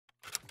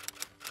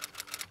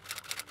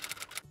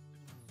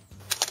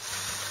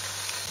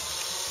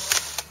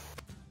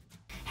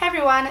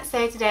everyone,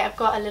 so today I've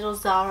got a little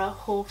Zara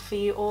haul for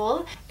you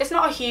all. It's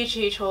not a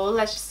huge haul,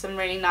 there's just some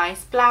really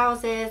nice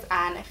blouses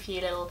and a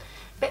few little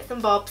bits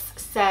and bobs,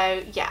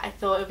 so yeah, I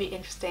thought it would be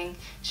interesting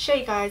to show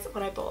you guys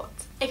what I bought.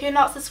 If you're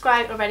not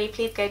subscribed already,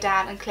 please go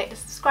down and click the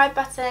subscribe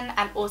button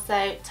and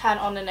also turn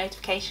on the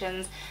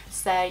notifications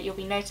so you'll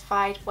be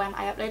notified when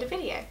I upload a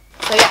video.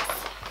 So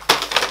yes,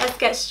 let's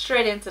get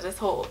straight into this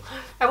haul.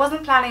 I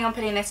wasn't planning on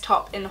putting this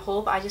top in the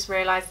haul, but I just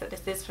realised that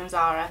this is from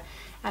Zara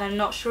and I'm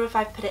not sure if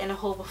I've put it in a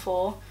haul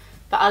before,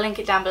 but I'll link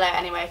it down below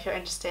anyway if you're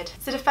interested.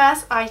 So the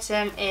first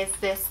item is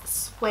this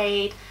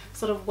suede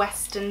sort of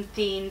western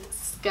themed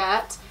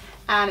skirt,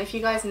 and if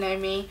you guys know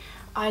me,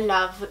 I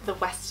love the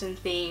western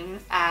theme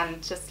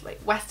and just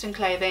like western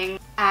clothing,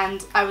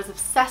 and I was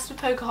obsessed with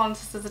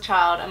Pocahontas as a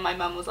child, and my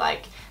mum was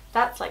like,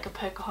 that's like a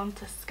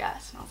Pocahontas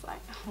skirt, and I was like,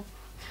 oh,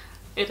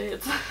 it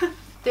is.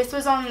 This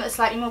was on a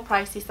slightly more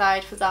pricey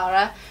side for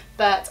Zara,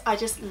 but I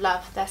just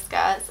love their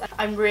skirts.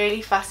 I'm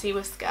really fussy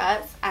with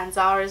skirts, and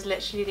Zara is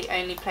literally the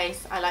only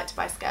place I like to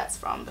buy skirts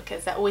from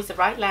because they're always the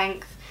right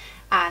length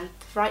and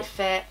the right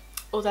fit,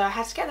 although I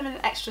had to get them in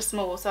an extra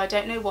small, so I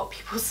don't know what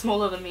people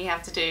smaller than me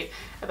have to do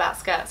about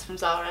skirts from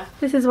Zara.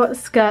 This is what the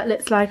skirt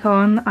looks like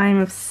on.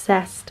 I'm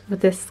obsessed with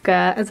this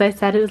skirt. As I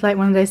said, it was like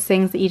one of those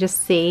things that you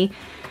just see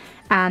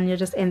and you're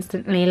just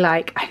instantly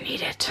like, I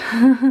need it.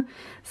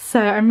 So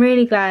I'm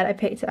really glad I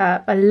picked it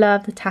up. I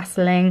love the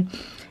tasseling.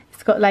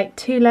 It's got like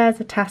 2 layers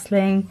of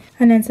tasseling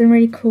and then some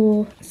really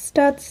cool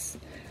studs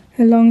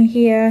along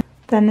here.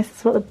 Then this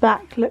is what the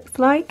back looks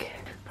like.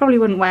 Probably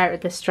wouldn't wear it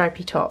with this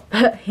stripy top,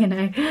 but you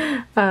know,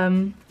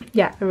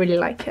 yeah, I really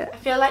like it. I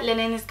feel like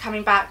linen is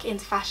coming back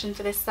into fashion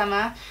for this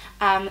summer,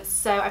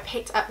 so I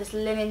picked up this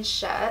linen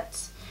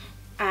shirt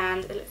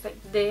and it looks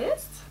like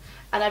this.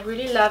 And I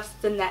really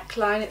loved the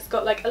neckline. It's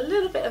got like a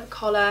little bit of a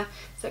collar,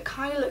 so it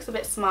kind of looks a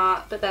bit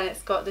smart, but then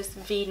it's got this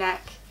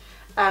V-neck,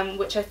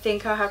 which I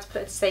think I'll have to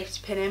put a safety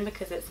pin in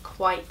because it's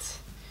quite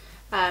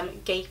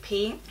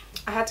gapey.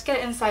 I had to get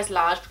it in a size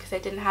large because they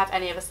didn't have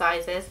any other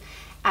sizes,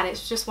 and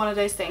it's just one of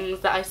those things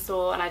that I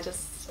saw and I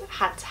just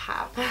had to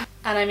have.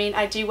 And I mean,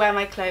 I do wear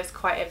my clothes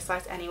quite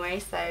oversized anyway,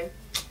 so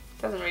it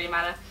doesn't really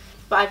matter.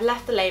 But I've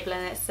left the label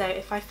in it, so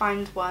if I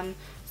find one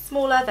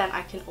smaller, then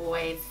I can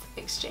always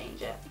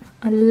exchange it.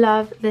 I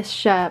love this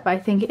shirt, but I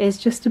think it is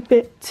just a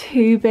bit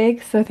too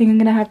big, so I think I'm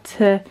gonna have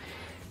to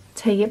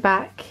take it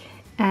back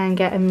and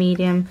get a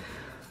medium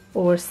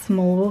or a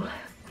small.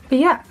 But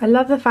yeah, I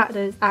love the fact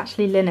that it's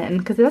actually linen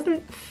because it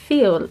doesn't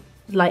feel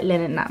like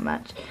linen that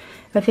much.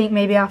 I think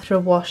maybe after a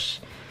wash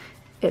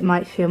it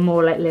might feel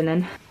more like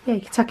linen. Yeah,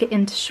 you can tuck it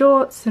into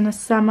shorts in the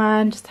summer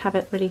and just have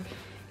it really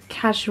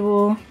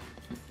casual.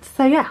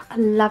 So yeah, I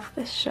love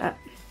this shirt.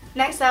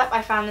 Next up,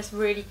 I found this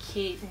really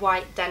cute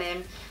white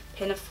denim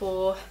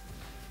pinafore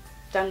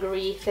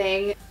dungaree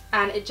thing,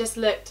 and it just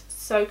looked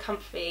so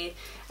comfy,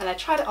 and I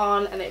tried it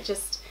on and it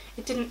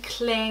didn't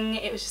cling.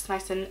 It was just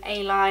nice and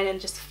A-line and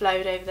just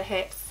flowed over the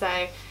hips,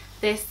 so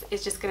this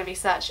is just going to be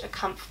such a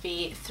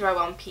comfy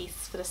throw-on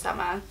piece for the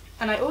summer.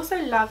 And I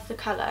also love the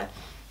colour.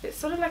 It's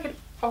sort of like an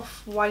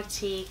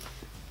off-whitey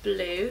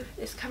blue.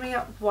 It's coming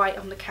up white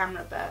on the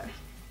camera, but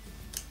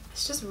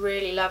it's just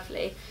really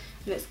lovely.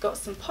 And it's got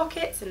some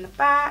pockets in the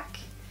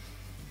back,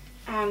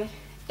 and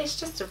it's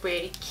just a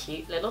really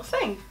cute little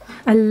thing.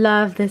 I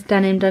love this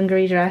denim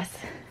dungaree dress.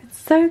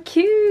 It's so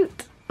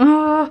cute.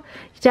 Oh,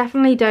 you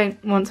definitely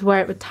don't want to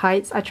wear it with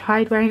tights. I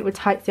tried wearing it with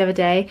tights the other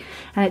day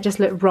and it just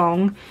looked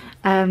wrong.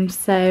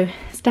 So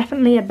it's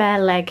definitely a bare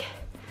leg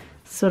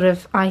sort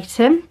of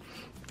item.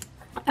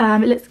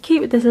 It looks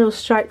cute with this little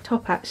striped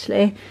top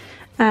actually.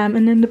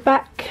 And then the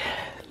back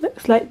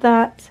looks like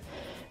that.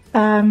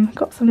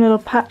 Got some little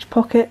patch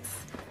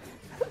pockets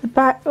at the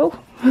back. Oh,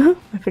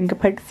 my finger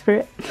pokes through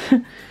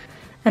it.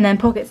 And then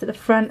pockets at the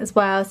front as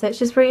well, so it's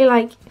just really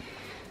like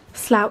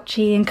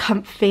slouchy and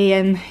comfy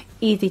and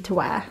easy to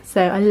wear.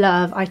 So I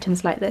love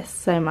items like this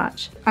so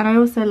much. And I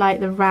also like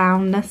the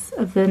roundness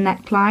of the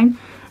neckline.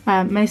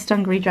 Most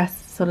dungaree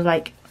dresses sort of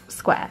like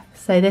square,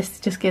 so this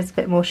just gives a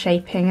bit more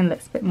shaping and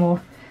looks a bit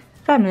more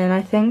feminine,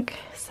 I think.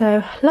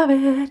 So love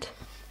it.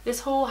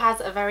 This haul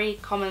has a very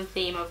common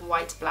theme of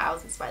white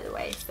blouses, by the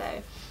way,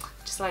 so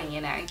just letting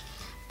you know.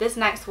 This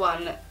next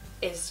one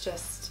is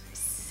just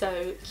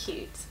so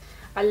cute.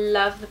 I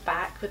love the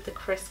back with the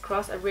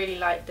crisscross. I really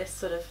like this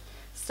sort of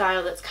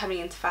style that's coming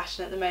into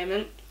fashion at the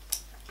moment.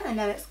 And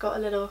then it's got a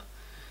little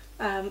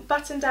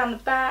button down the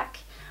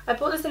back. I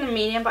bought this in a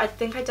medium, but I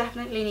think I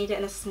definitely need it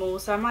in a small,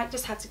 so I might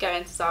just have to go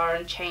into Zara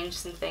and change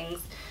some things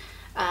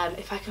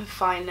if I can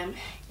find them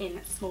in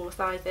smaller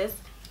sizes.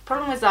 The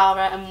problem with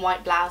Zara and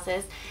white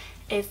blouses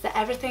is that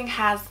everything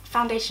has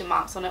foundation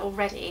marks on it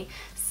already,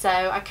 so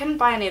I couldn't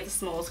buy any of the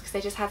smalls because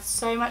they just had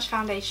so much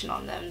foundation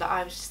on them that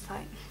I was just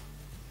like,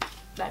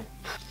 no.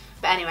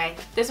 But anyway,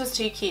 this was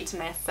too cute to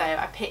miss, so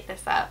I picked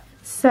this up.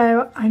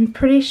 So I'm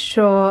pretty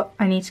sure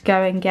I need to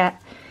go and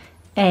get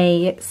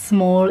a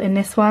small in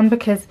this one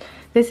because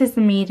this is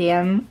the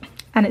medium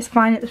and it's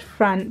fine at the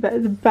front, but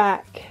at the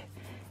back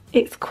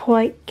it's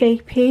quite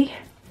gapey.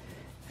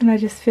 and I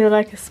just feel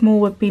like a small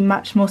would be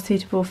much more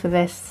suitable for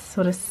this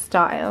sort of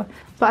style.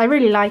 But I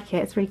really like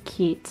it, it's really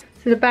cute.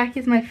 So the back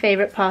is my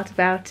favourite part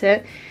about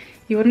it.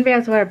 You wouldn't be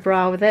able to wear a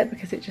bra with it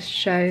because it just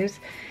shows,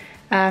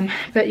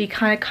 but you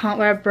kind of can't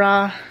wear a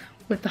bra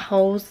with the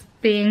holes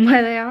being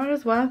where they are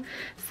as well.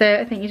 So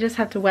I think you just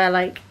have to wear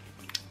like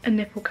a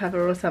nipple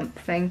cover or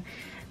something.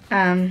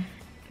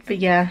 But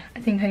yeah,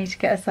 I think I need to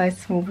get a size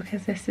small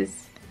because this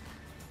is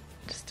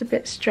just a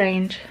bit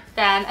strange.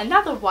 Then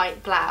another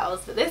white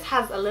blouse, but this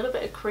has a little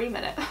bit of cream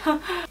in it.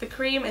 The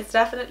cream is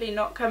definitely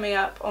not coming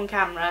up on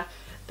camera,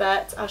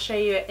 but I'll show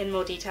you it in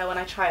more detail when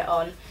I try it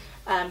on.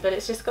 But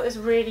it's just got this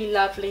really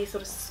lovely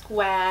sort of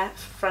square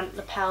front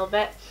lapel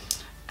bit,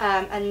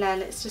 and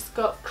then it's just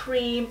got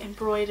cream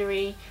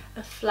embroidery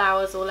of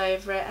flowers all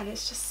over it, and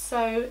it's just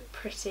so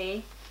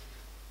pretty.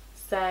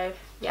 So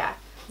yeah,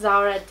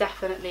 Zara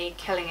definitely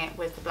killing it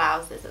with the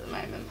blouses at the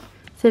moment.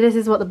 So this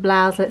is what the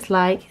blouse looks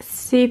like.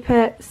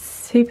 Super,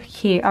 super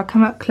cute. I'll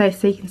come up close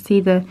so you can see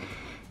the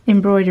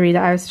embroidery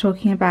that I was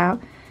talking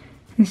about.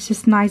 It's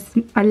just nice.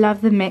 I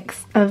love the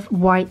mix of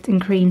white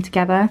and cream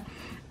together.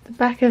 The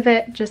back of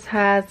it just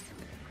has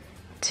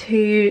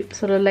two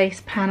sort of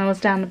lace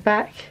panels down the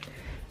back,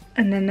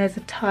 and then there's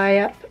a tie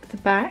up at the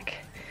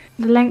back.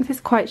 The length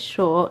is quite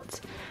short.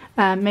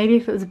 Maybe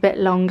if it was a bit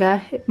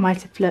longer it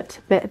might have looked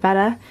a bit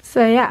better.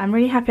 So yeah, I'm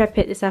really happy I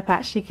picked this up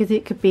actually, because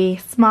it could be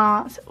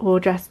smart or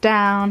dressed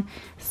down.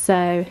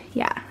 So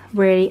yeah,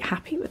 really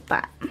happy with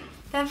that.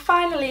 Then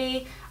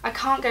finally, I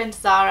can't go into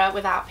Zara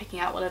without picking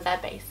out one of their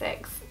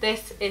basics.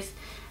 This is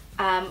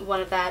one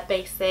of their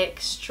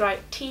basic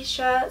striped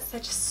t-shirts.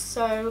 They're just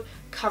so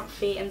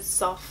comfy and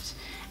soft,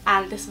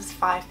 and this was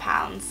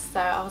 £5, so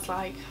I was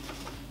like,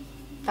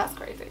 that's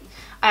crazy.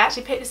 I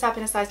actually picked this up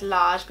in a size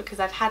large because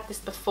I've had this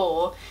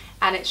before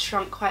and it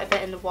shrunk quite a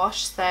bit in the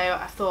wash, so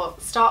I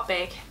thought start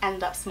big,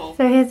 end up small.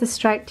 So here's the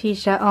striped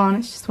t-shirt on.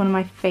 It's just one of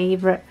my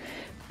favourite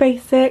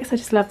basics. I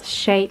just love the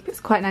shape.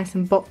 It's quite nice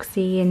and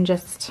boxy and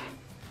just,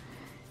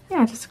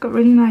 yeah, just got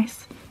really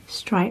nice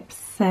stripes,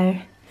 so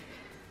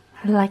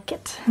I like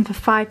it. And for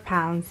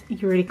 £5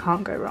 you really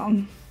can't go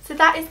wrong. So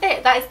that is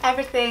it. That is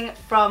everything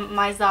from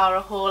my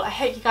Zara haul. I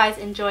hope you guys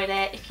enjoyed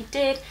it. If you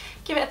did,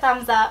 give it a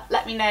thumbs up.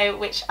 Let me know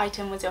which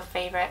item was your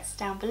favourites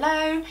down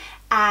below.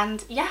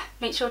 And yeah,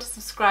 make sure to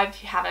subscribe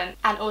if you haven't.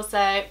 And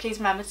also, please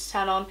remember to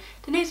turn on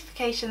the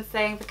notifications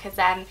thing, because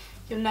then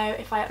you'll know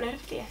if I upload a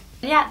video.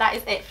 And yeah, that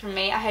is it from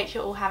me. I hope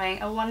you're all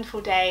having a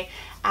wonderful day,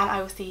 and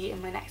I will see you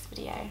in my next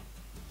video.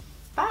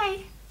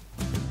 Bye!